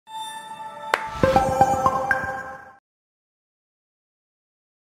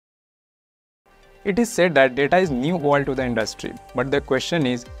It is said that data is new oil to the industry, but the question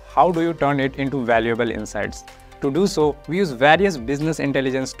is, how do you turn it into valuable insights? To do so, we use various business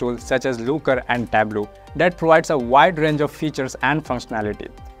intelligence tools such as Looker and Tableau that provides a wide range of features and functionality.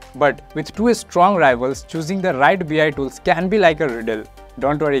 But with two strong rivals, choosing the right BI tools can be like a riddle.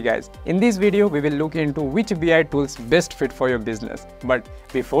 Don't worry guys, in this video we will look into which BI tools best fit for your business. But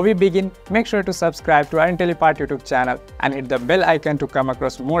before we begin, make sure to subscribe to our Intellipaat YouTube channel and hit the bell icon to come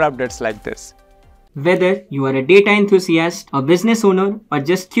across more updates like this. Whether you are a data enthusiast, a business owner, or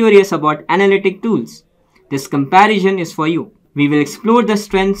just curious about analytic tools, this comparison is for you. We will explore the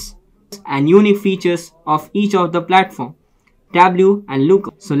strengths and unique features of each of the platform, Tableau and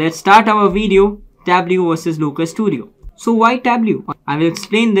Looker. So let's start our video, Tableau versus Looker Studio. So why Tableau? I will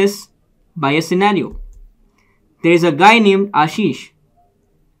explain this by a scenario. There is a guy named Ashish.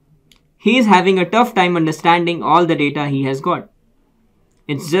 He is having a tough time understanding all the data he has got.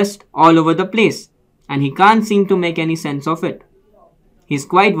 It's just all over the place and he can't seem to make any sense of it. He's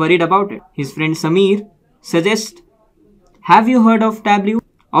quite worried about it. His friend Samir suggests, have you heard of Tableau?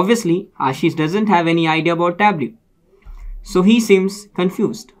 Obviously, Ashish doesn't have any idea about Tableau, so he seems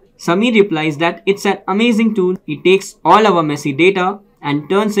confused. Samir replies that it's an amazing tool. It takes all our messy data and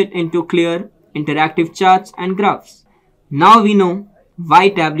turns it into clear, interactive charts and graphs. Now we know why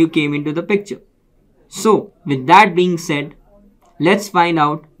Tableau came into the picture. So, with that being said, let's find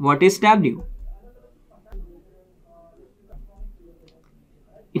out what is Tableau.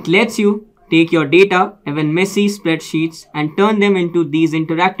 It lets you take your data, even messy spreadsheets, and turn them into these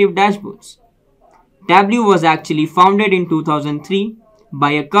interactive dashboards. Tableau was actually founded in 2003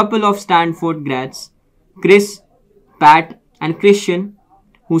 by a couple of Stanford grads, Chris, Pat, and Christian,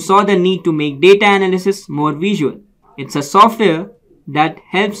 who saw the need to make data analysis more visual. It's a software that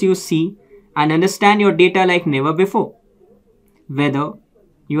helps you see and understand your data like never before. Whether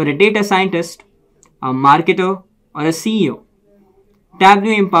you are a data scientist, a marketer, or a CEO,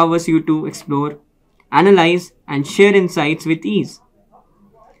 Tableau empowers you to explore, analyze, and share insights with ease.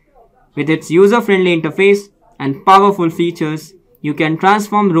 With its user-friendly interface and powerful features, you can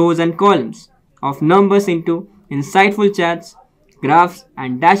transform rows and columns of numbers into insightful charts, graphs,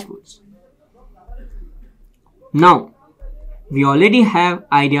 and dashboards. Now, we already have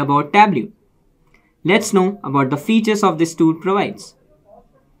idea about Tableau. Let's know about the features of this tool provides.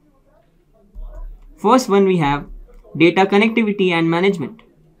 First one we have data connectivity and management.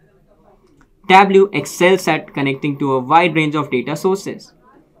 Tableau excels at connecting to a wide range of data sources,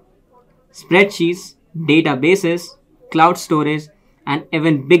 spreadsheets, databases, cloud storage, and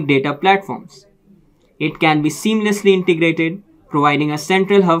even big data platforms. It can be seamlessly integrated, providing a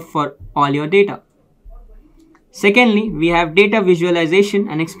central hub for all your data. Secondly, we have data visualization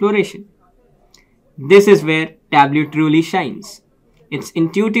and exploration. This is where Tableau truly shines. Its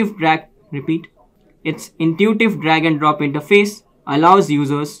intuitive drag and drop interface allows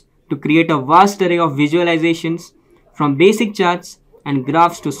users to create a vast array of visualizations from basic charts and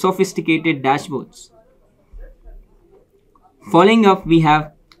graphs to sophisticated dashboards. Following up, we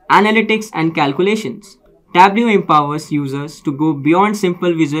have analytics and calculations. Tableau empowers users to go beyond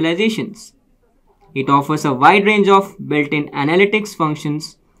simple visualizations. It offers a wide range of built-in analytics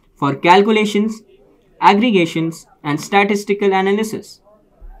functions for calculations, aggregations, and statistical analysis.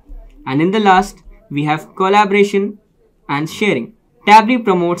 And in the last, we have collaboration and sharing. Tableau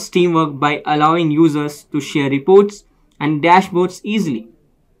promotes teamwork by allowing users to share reports and dashboards easily.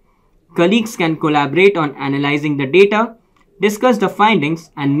 Colleagues can collaborate on analyzing the data, discuss the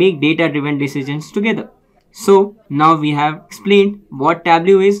findings, and make data-driven decisions together. So, now we have explained what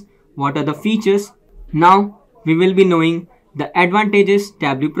Tableau is, what are the features. Now, we will be knowing the advantages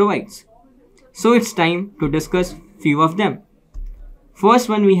Tableau provides. So, it's time to discuss few of them. First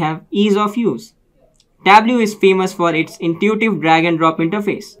one we have ease of use. Tableau is famous for its intuitive drag and drop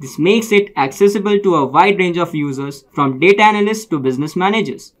interface. This makes it accessible to a wide range of users from data analysts to business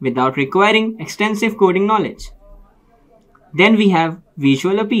managers without requiring extensive coding knowledge. Then we have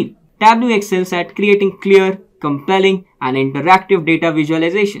visual appeal. Tableau excels at creating clear, compelling, and interactive data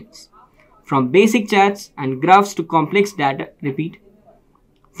visualizations. From basic charts and graphs to complex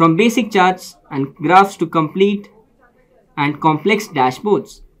complete and complex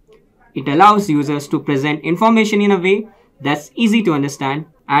dashboards. It allows users to present information in a way that's easy to understand,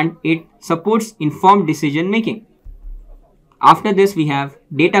 and it supports informed decision making. After this, we have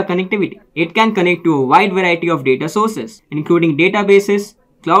data connectivity. It can connect to a wide variety of data sources, including databases,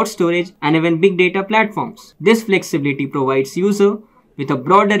 cloud storage, and even big data platforms. This flexibility provides user with a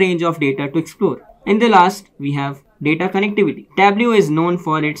broader range of data to explore. In the last, we have data connectivity. Tableau is known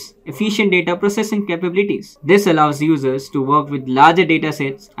for its efficient data processing capabilities. This allows users to work with larger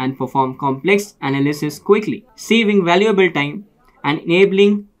datasets and perform complex analysis quickly, saving valuable time and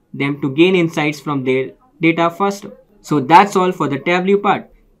enabling them to gain insights from their data faster. So that's all for the Tableau part.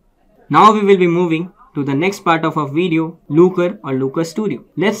 Now we will be moving to the next part of our video, Looker or Looker Studio.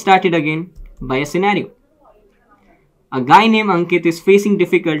 Let's start it again by a scenario. A guy named Ankit is facing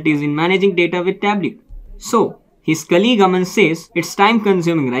difficulties in managing data with Tableau. So, his colleague Aman says, "It's time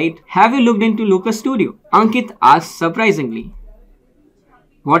consuming, right? Have you looked into Looker Studio?" Ankit asks surprisingly,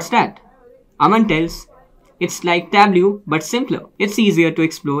 "What's that?" Aman tells, "It's like Tableau but simpler. It's easier to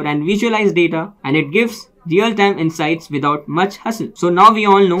explore and visualize data, and it gives real-time insights without much hassle." So now we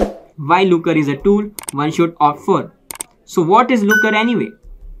all know why Looker is a tool one should opt for. So what is Looker anyway?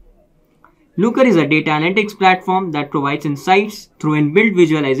 Looker is a data analytics platform that provides insights through inbuilt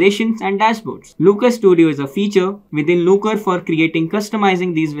visualizations and dashboards. Looker Studio is a feature within Looker for creating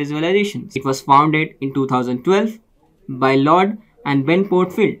customizing these visualizations. It was founded in 2012 by Lord and Ben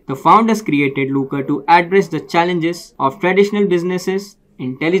Portfield. The founders created Looker to address the challenges of traditional businesses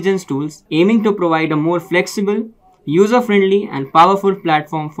intelligence tools, aiming to provide a more flexible, user-friendly and powerful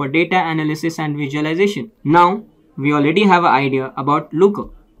platform for data analysis and visualization. Now, we already have an idea about Looker.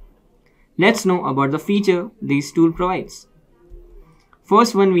 Let's know about the feature this tool provides.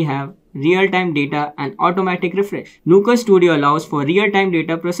 First one we have real-time data and automatic refresh. Looker Studio allows for real-time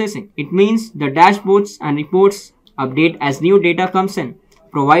data processing. It means the dashboards and reports update as new data comes in,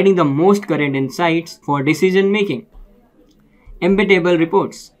 providing the most current insights for decision making. Embeddable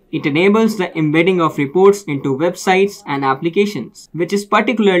reports. It enables the embedding of reports into websites and applications, which is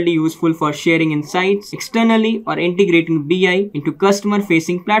particularly useful for sharing insights externally or integrating BI into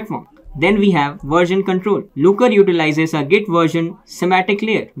customer-facing platforms. Then we have version control. Looker utilizes a Git version semantic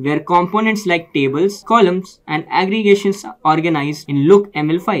layer, where components like tables, columns, and aggregations are organized in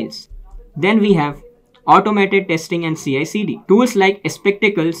LookML files. Then we have automated testing and CI/CD. Tools like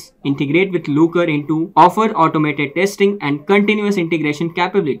Spectacles integrate with Looker into offer automated testing and continuous integration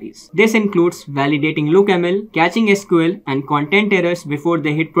capabilities. This includes validating LookML, catching SQL and content errors before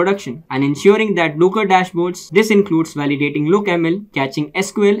they hit production, and ensuring that Looker dashboards. This includes validating LookML, catching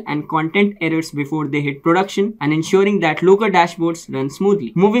SQL and content errors before they hit production, and ensuring that Looker dashboards run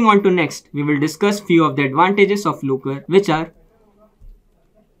smoothly. Moving on to next, we will discuss few of the advantages of Looker, which are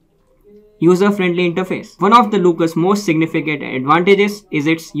user-friendly interface. One of the Looker's most significant advantages is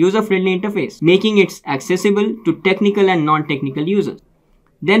its user-friendly interface, making it accessible to technical and non-technical users.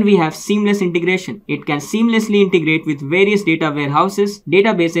 Then we have seamless integration. It can seamlessly integrate with various data warehouses,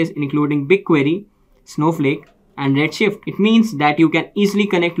 databases including BigQuery, Snowflake, and Redshift. It means that you can easily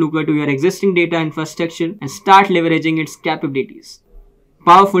connect Looker to your existing data infrastructure and start leveraging its capabilities.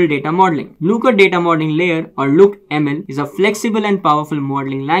 Powerful data modeling. Looker data modeling layer or LookML is a flexible and powerful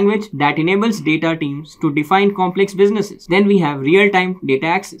modeling language that enables data teams to define complex businesses. Then we have real-time data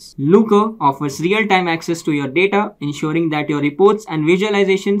access. Looker offers real-time access to your data, ensuring that your reports and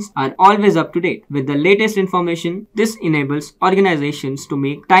visualizations are always up to date with the latest information. This enables organizations to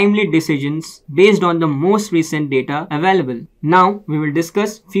make timely decisions based on the most recent data available. Now, we will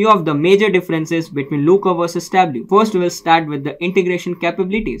discuss few of the major differences between Looker versus Tableau. First, we will start with the integration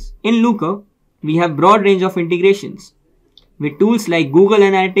capabilities. In Looker, we have broad range of integrations with tools like Google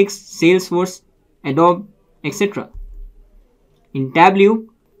Analytics, Salesforce, Adobe, etc. In Tableau,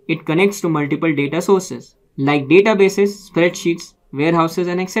 it connects to multiple data sources like databases, spreadsheets, warehouses,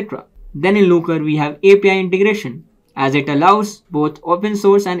 and etc. Then in Looker, we have API integration, as it allows both open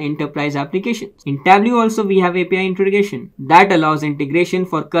source and enterprise applications. In Tableau also we have API integration that allows integration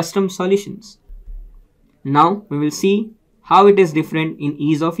for custom solutions. Now we will see how it is different in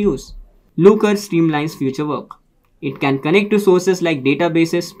ease of use. Looker streamlines future work. It can connect to sources like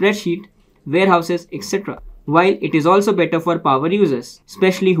databases, spreadsheet, warehouses, etc. While it is also better for power users,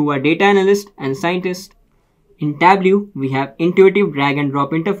 especially who are data analysts and scientists. In Tableau, we have intuitive drag and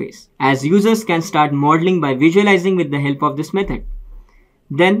drop interface, as users can start modeling by visualizing with the help of this method.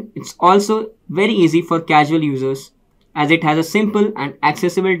 Then, it's also very easy for casual users, as it has a simple and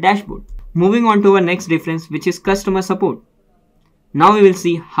accessible dashboard. Moving on to our next difference, which is customer support. Now we will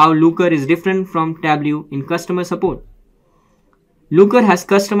see how Looker is different from Tableau in customer support. Looker has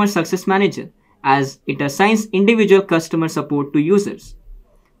Customer Success Manager, as it assigns individual customer support to users,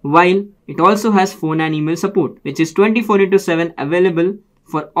 while it also has phone and email support, which is 24/7 available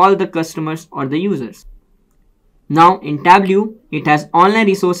for all the customers or the users. Now in Tableau, it has online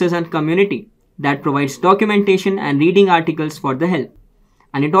resources and community that provides documentation and reading articles for the help.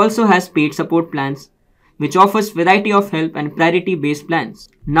 And it also has paid support plans, which offers variety of help and priority based plans.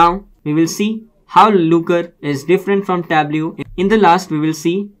 Now we will see how Looker is different from Tableau. In the last, we will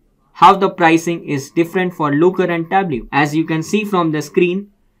see how the pricing is different for Looker and Tableau. As you can see from the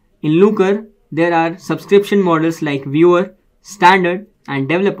screen, in Looker, there are subscription models like Viewer, Standard and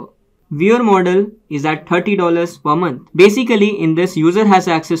Developer. Viewer model is at $30 per month. Basically, in this, user has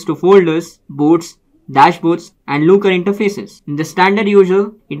access to folders, boards, dashboards and Looker interfaces. In the standard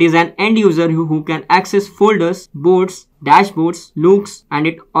user, it is an end user who can access folders, boards, dashboards, looks, and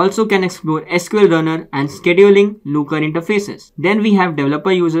it also can explore SQL runner and scheduling Looker interfaces. Then we have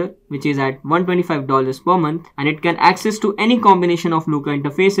developer user, which is at $125 per month, and it can access to any combination of Looker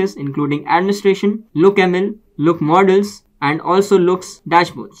interfaces including administration, LookML, Look models, and also Looks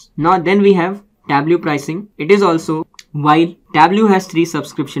dashboards. Now then we have Tableau pricing. It is also, while Tableau has 3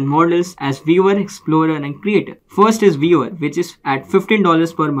 subscription models as Viewer, Explorer and Creator. First is Viewer, which is at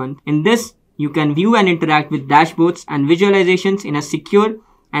 $15 per month. In this, you can view and interact with dashboards and visualizations in a secure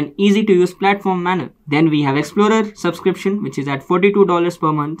and easy to use platform manner. Then we have Explorer subscription, which is at $42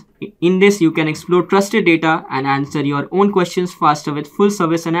 per month. In this, you can explore trusted data and answer your own questions faster with full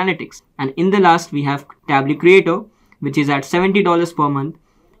service analytics. And in the last, we have Tableau Creator, which is at $70 per month.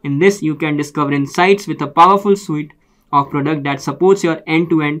 In this, you can discover insights with a powerful suite of product that supports your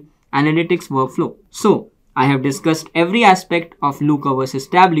end-to-end analytics workflow. So, I have discussed every aspect of Looker versus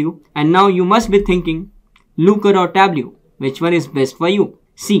Tableau, and now you must be thinking, Looker or Tableau, which one is best for you?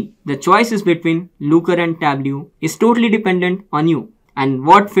 See, the choices between Looker and Tableau is totally dependent on you and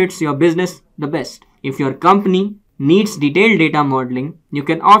what fits your business the best. If your company needs detailed data modeling, you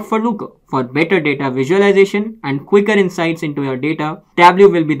can opt for Looker. For better data visualization and quicker insights into your data, Tableau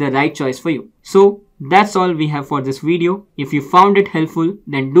will be the right choice for you. So, that's all we have for this video. If you found it helpful,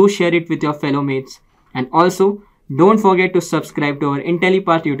 then do share it with your fellow mates. And also, don't forget to subscribe to our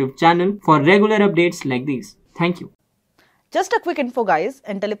Intellipaat YouTube channel for regular updates like these. Thank you. Just a quick info guys,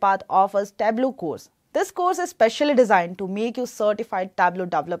 Intellipaat offers Tableau course. This course is specially designed to make you certified Tableau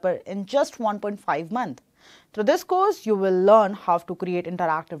developer in just 1.5 months. Through this course, you will learn how to create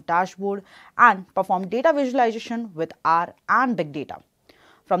interactive dashboard and perform data visualization with R and big data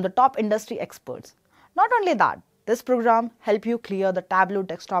from the top industry experts. Not only that, this program helps you clear the Tableau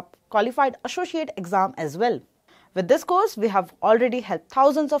Desktop Qualified Associate exam as well. With this course, we have already helped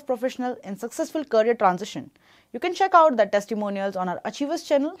thousands of professionals in successful career transition. You can check out the testimonials on our Achievers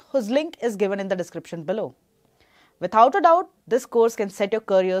channel, whose link is given in the description below. Without a doubt, this course can set your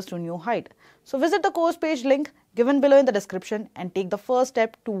careers to a new height. So visit the course page link given below in the description and take the first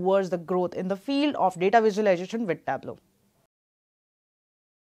step towards the growth in the field of data visualization with Tableau.